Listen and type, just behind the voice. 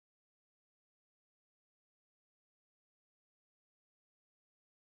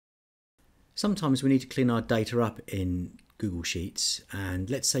Sometimes we need to clean our data up in Google Sheets, and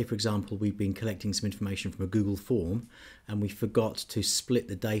let's say for example we've been collecting some information from a Google form and we forgot to split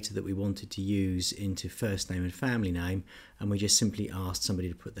the data that we wanted to use into first name and family name, and we just simply asked somebody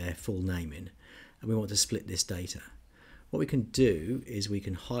to put their full name in, and we want to split this data. What we can do is we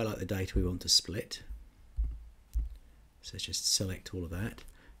can highlight the data we want to split. So let's just select all of that,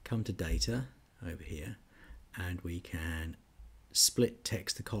 come to data over here, and we can split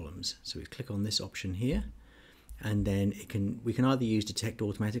text to columns. So we click on this option here, and then we can either use detect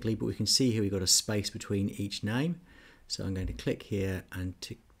automatically, but we can see here we've got a space between each name. So I'm going to click here and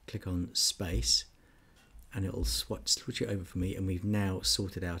click on space, and it will switch it over for me, and we've now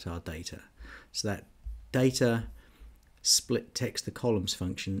sorted out our data. So that data split text to columns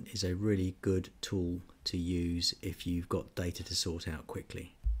function is a really good tool to use if you've got data to sort out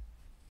quickly.